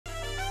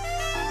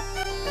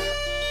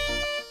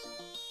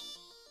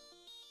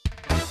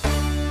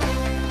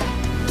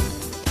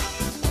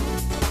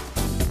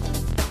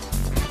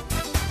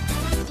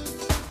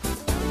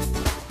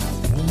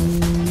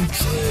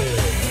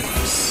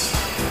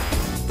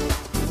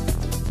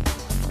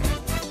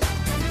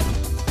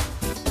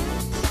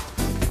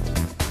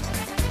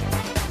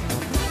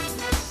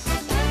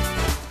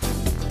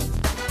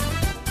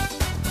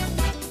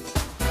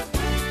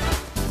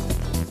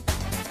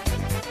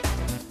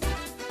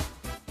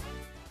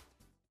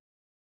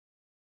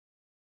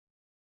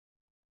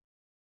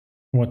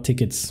What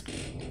tickets?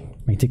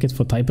 My tickets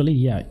for Type Elite?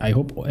 Yeah, I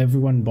hope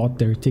everyone bought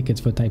their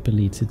tickets for Type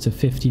Elite. It's a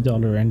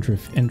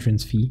 $50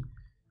 entrance fee.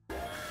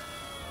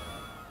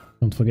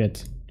 Don't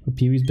forget. For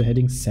Pee-wee's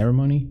beheading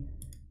ceremony?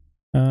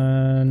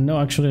 No,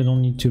 actually I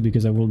don't need to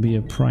because I will be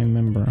a prime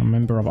member, a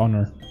member of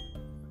honor.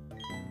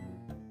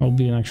 I'll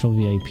be an actual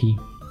VIP.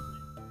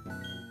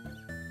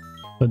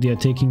 But they are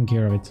taking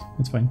care of it.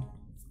 It's fine.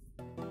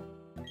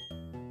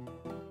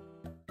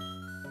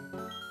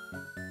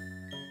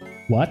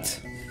 What?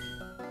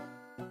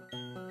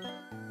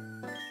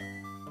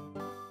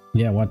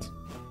 Yeah, what?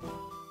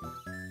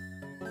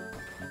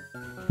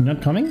 You're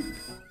not coming?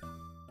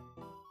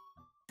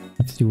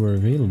 I thought you were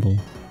available.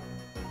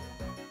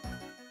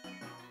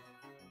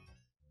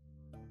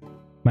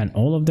 Man,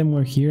 all of them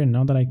were here and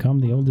now that I come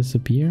they all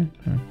disappear?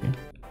 Okay.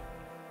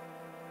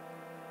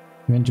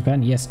 You in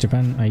Japan? Yes,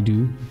 Japan I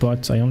do,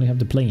 but I only have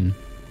the plane.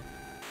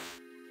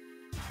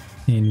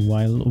 And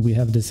while we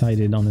have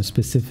decided on a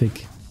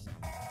specific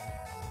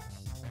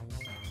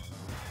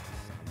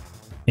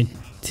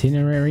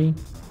itinerary,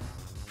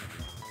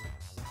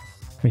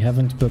 we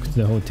haven't booked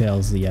the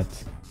hotels yet.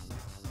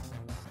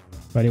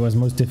 But it was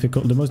most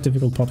difficult. The most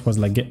difficult part was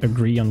like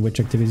agree on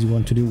which activities we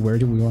want to do, where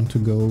do we want to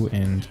go,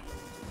 and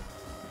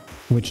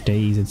which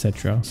days,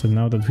 etc. So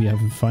now that we have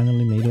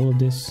finally made all of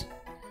this,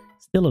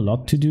 still a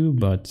lot to do,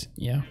 but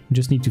yeah, we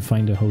just need to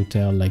find a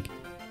hotel, like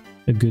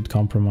a good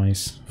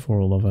compromise for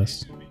all of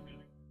us.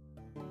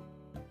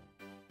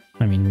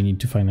 I mean, we need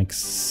to find like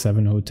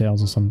 7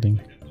 hotels or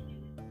something.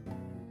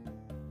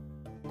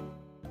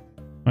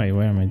 Wait,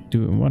 where am I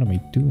doing? What am I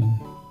doing?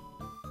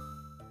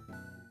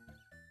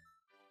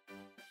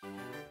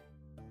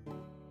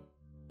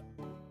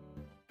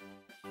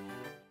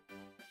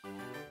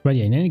 But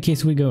yeah, in any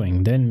case we're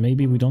going. Then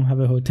maybe we don't have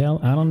a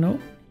hotel. I don't know.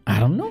 I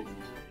don't know.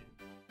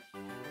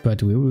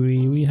 But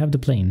we have the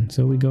plane,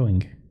 so we're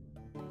going.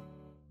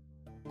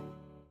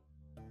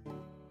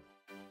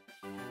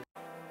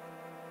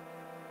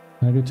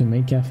 I go to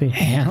Maid Cafe?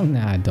 Hell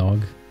nah,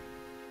 dog.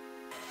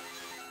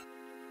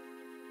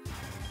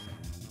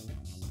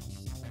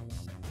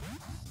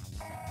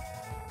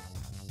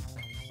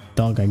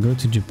 Dog, I go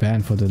to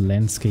Japan for the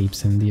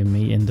landscapes and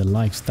the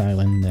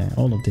lifestyle and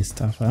all of this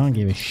stuff. I don't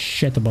give a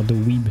shit about the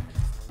weeb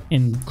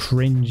and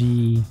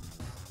cringy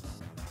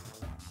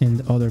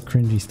and other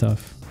cringy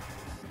stuff.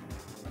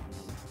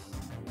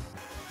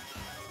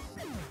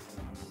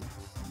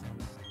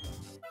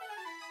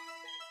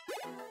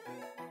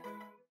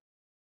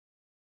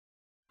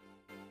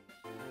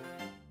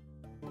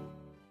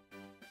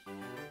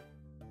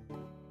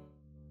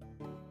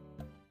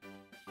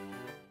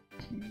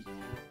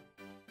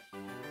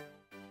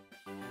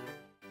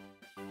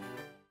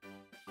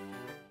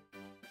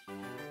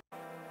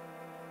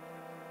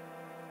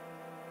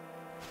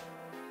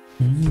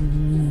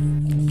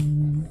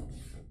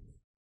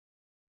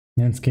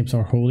 Landscapes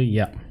are holy,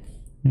 yeah.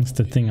 That's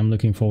the thing I'm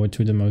looking forward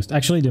to the most.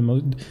 Actually,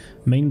 the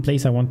main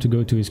place I want to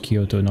go to is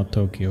Kyoto, not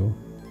Tokyo.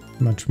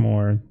 Much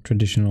more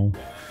traditional.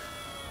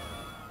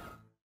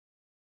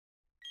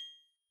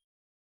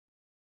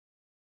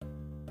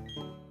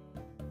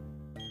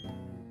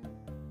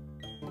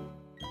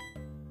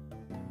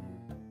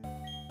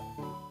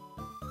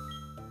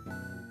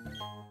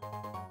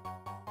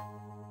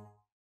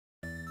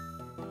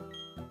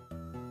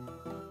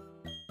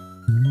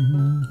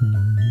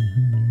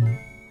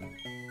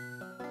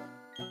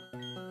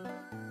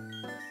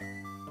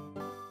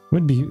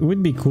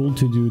 Would be cool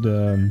to do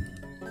the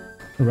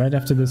right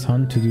after this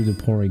hunt to do the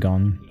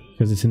Porygon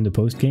because it's in the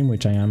post game,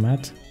 which I am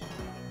at,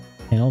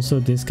 and also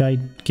this guy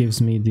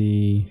gives me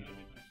the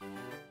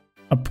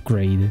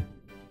upgrade.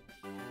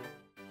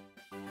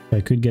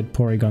 I could get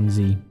Porygon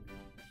Z,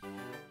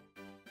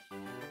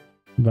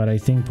 but I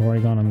think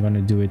Porygon I'm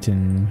gonna do it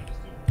in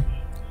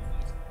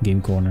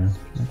Game Corner.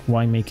 Like,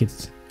 why make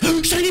it?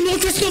 Shiny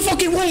Moltres! No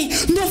fucking way!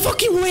 No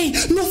fucking way!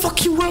 No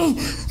fucking way!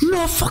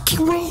 No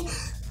fucking way!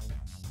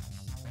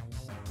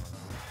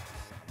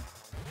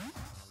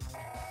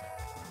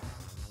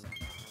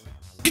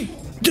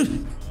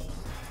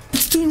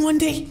 Let's do it in one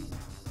day.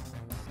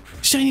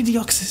 Shiny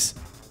Deoxys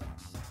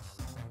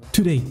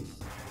today.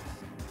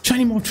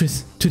 Shiny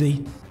Moltres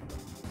today.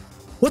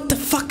 What the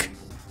fuck?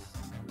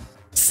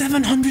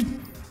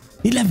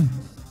 711.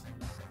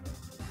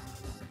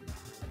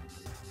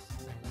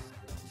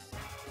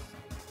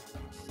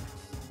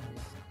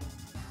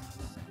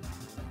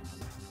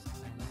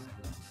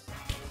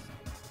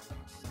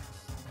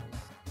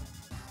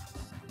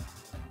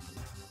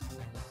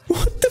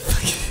 What the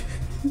fuck?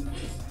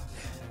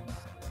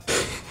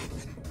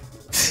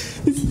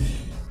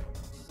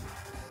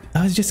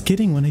 I was just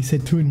kidding when I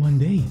said 2 in one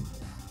day.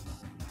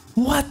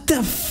 What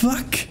the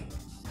fuck?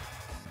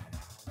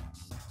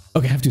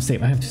 Okay, I have to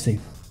save. I have to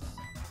save.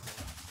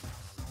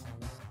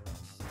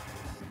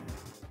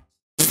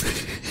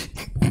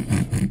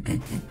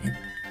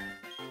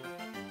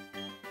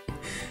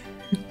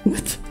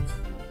 What?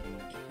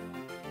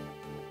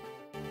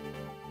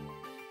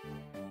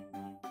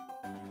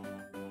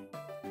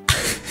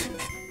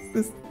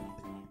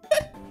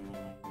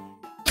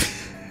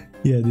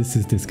 Yeah, this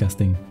is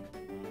disgusting.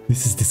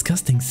 This is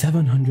disgusting.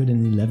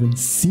 711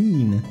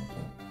 seen.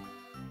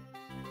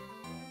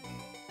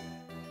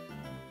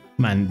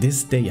 Man,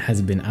 this day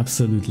has been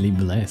absolutely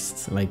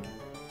blessed. Like,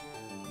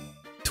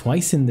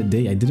 twice in the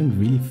day, I didn't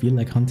really feel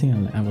like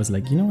hunting. I was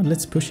like, you know what,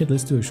 let's push it.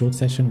 Let's do a short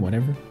session,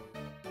 whatever.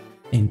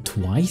 And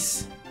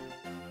twice,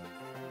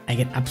 I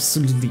get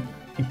absolutely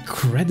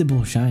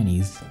incredible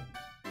shinies.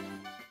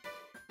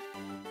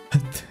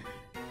 What?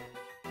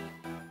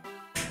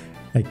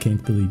 I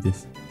can't believe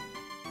this.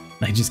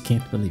 I just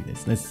can't believe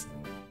this.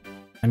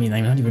 I mean,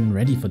 I'm not even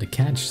ready for the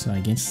catch, so I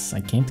guess I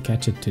can't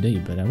catch it today,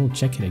 but I will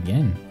check it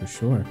again, for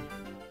sure.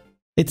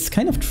 It's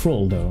kind of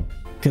troll though,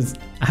 because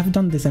I've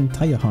done this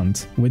entire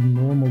hunt with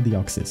normal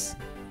Deoxys.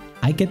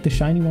 I get the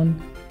shiny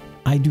one,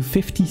 I do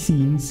 50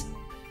 scenes,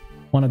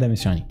 one of them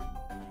is shiny.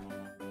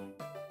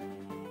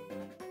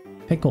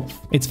 Heck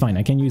off. It's fine,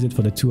 I can use it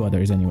for the 2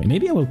 others anyway.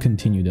 Maybe I will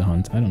continue the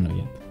hunt, I don't know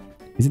yet.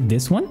 Is it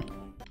this one?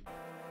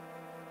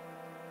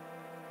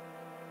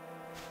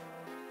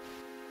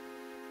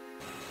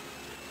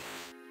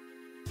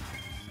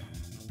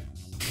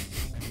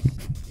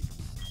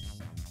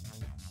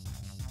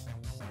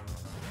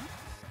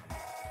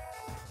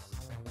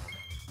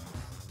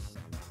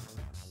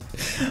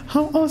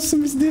 How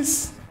awesome is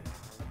this?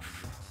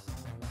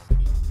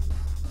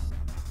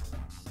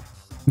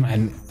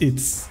 Man,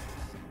 it's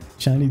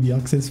shiny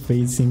Deoxys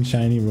facing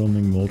shiny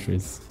roaming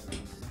Moltres.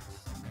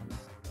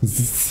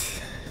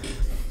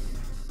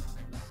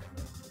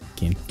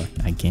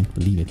 I can't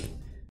believe it.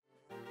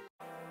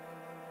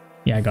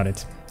 Yeah, I got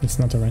it. It's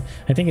not alright.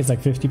 I think it's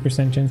like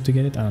 50% chance to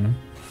get it. I don't know.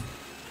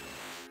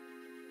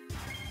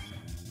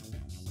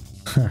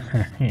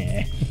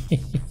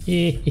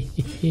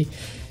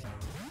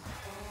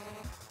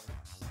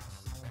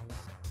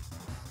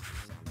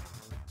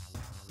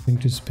 Going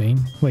to Spain?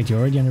 Wait, you're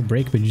already on a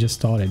break, but you just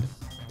started.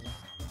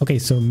 Okay,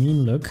 so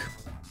mean look.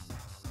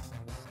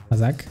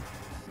 Azak.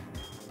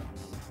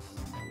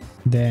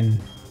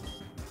 Then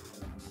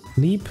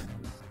leap.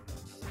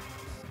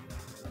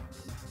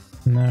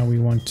 Now we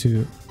want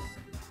to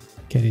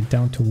get it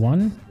down to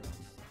 1.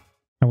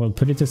 I will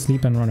put it to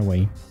sleep and run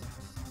away.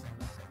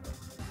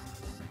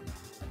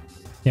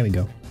 There we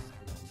go.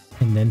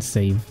 And then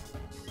save.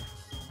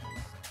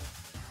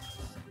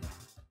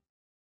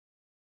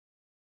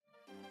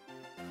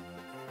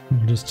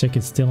 I'll just check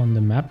it's still on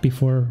the map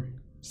before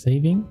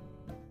saving.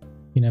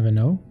 You never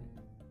know.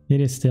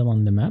 It is still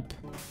on the map.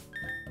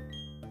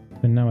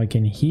 But now I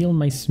can heal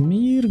my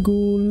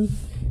Smeargle.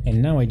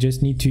 And now I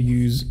just need to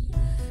use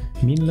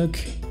Mean Look,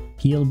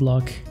 Heal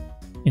Block,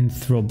 and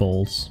Throw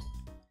Balls.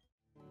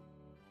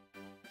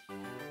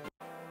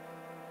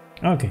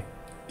 Okay.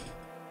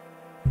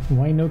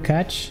 Why no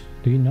catch?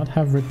 Do you not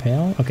have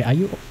Repel? Okay, are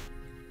you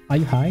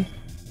high?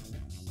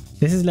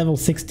 This is level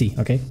 60,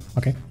 okay?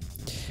 Okay.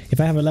 If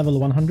I have a level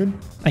 100,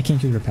 I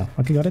can't use Repel.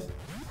 Okay, got it?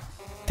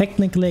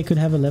 Technically, I could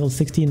have a level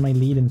 60 in my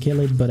lead and kill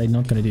it, but I'm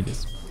not gonna do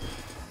this.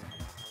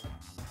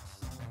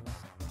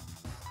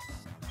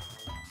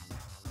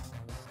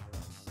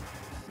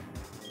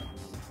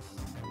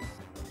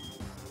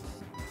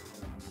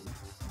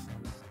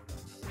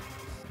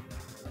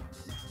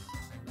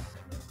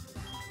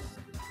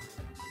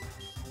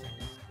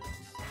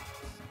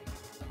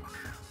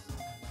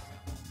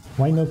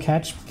 Why no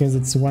catch? Because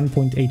it's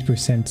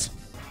 1.8%.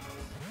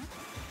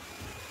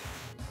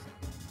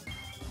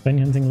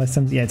 Shiny hunting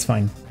lessons? Yeah, it's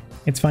fine.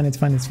 It's fine, it's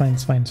fine, it's fine,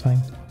 it's fine, it's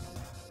fine.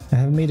 I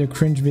have made a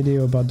cringe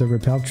video about the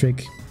repel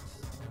trick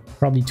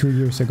probably 2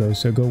 years ago,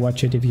 so go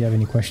watch it if you have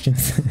any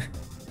questions.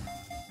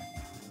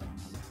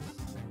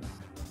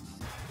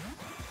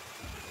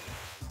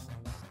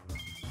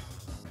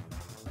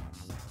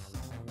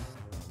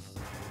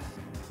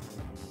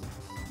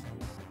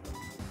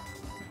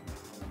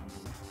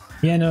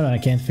 Yeah, no, I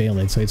can't fail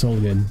it, so it's all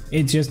good.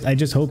 It's just, I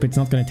just hope it's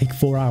not gonna take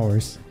 4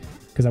 hours,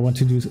 because I want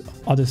to do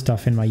other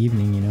stuff in my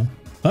evening, you know?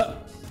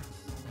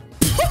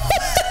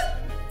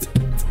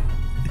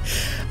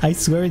 I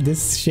swear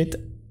this shit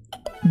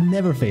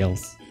never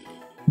fails.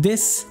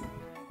 This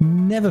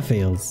never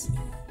fails.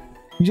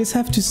 You just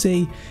have to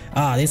say,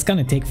 ah, it's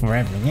gonna take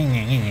forever,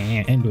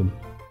 and boom.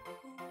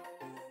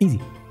 Easy.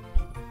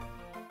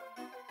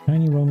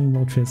 Tiny roaming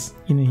Moltres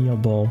in a heal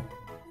ball.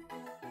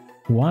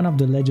 One of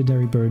the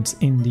legendary birds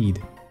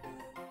indeed.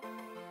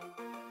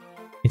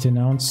 It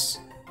announces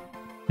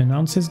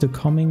the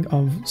coming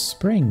of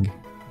spring.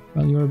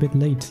 Well, you're a bit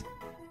late,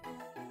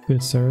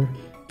 good sir,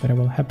 but I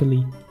will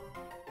happily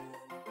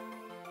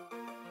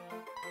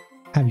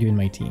have you in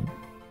my team.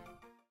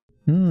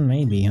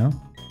 Maybe, huh?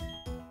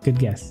 Good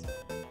guess.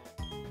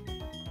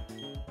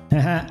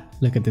 Haha,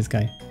 look at this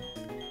guy.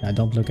 Nah,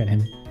 don't look at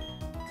him.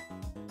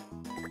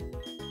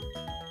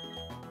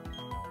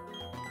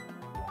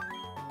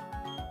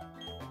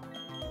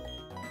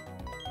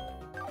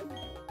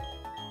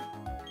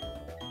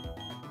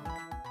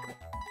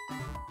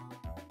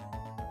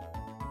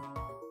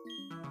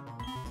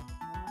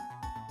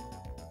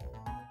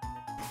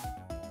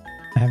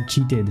 I have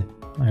cheated.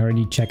 I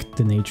already checked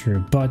the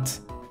nature, but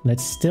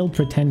let's still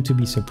pretend to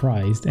be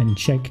surprised and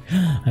check.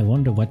 I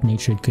wonder what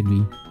nature it could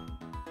be.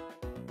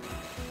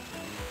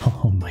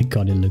 my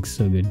god, it looks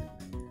so good.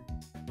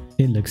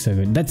 It looks so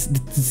good.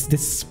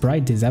 This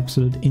sprite is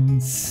absolute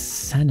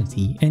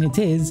insanity. And it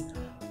is,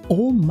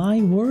 oh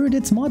my word,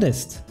 it's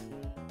modest.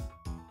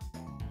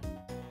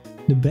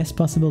 The best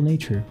possible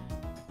nature.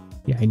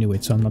 Yeah, I knew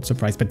it, so I'm not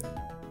surprised, but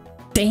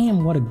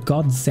damn, what a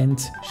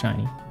godsend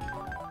shiny.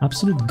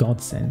 Absolute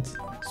godsend.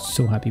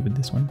 So happy with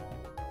this one.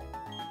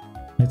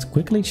 Let's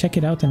quickly check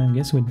it out and I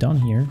guess we're done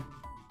here.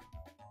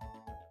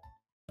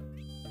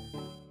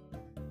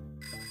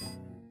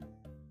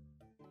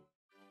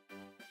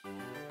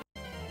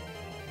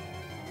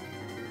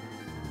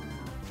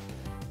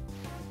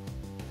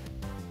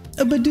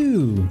 A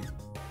Badoo!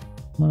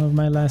 One of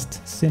my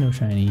last Sinnoh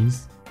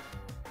shinies.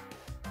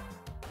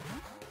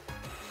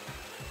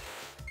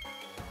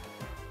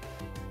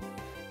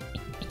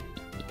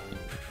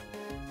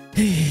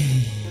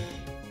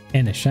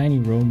 And a shiny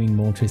roaming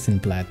Moltres in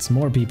Plats.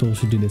 More people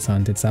should do this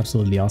hunt, it's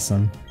absolutely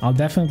awesome. I'll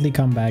definitely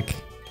come back.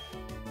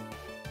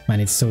 Man,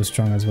 it's so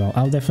strong as well.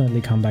 I'll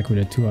definitely come back with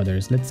the 2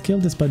 others. Let's kill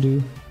this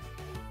Badoo.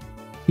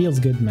 Feels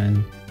good,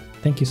 man.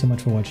 Thank you so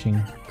much for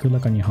watching. Good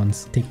luck on your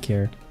hunts. Take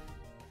care.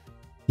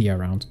 See you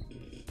around.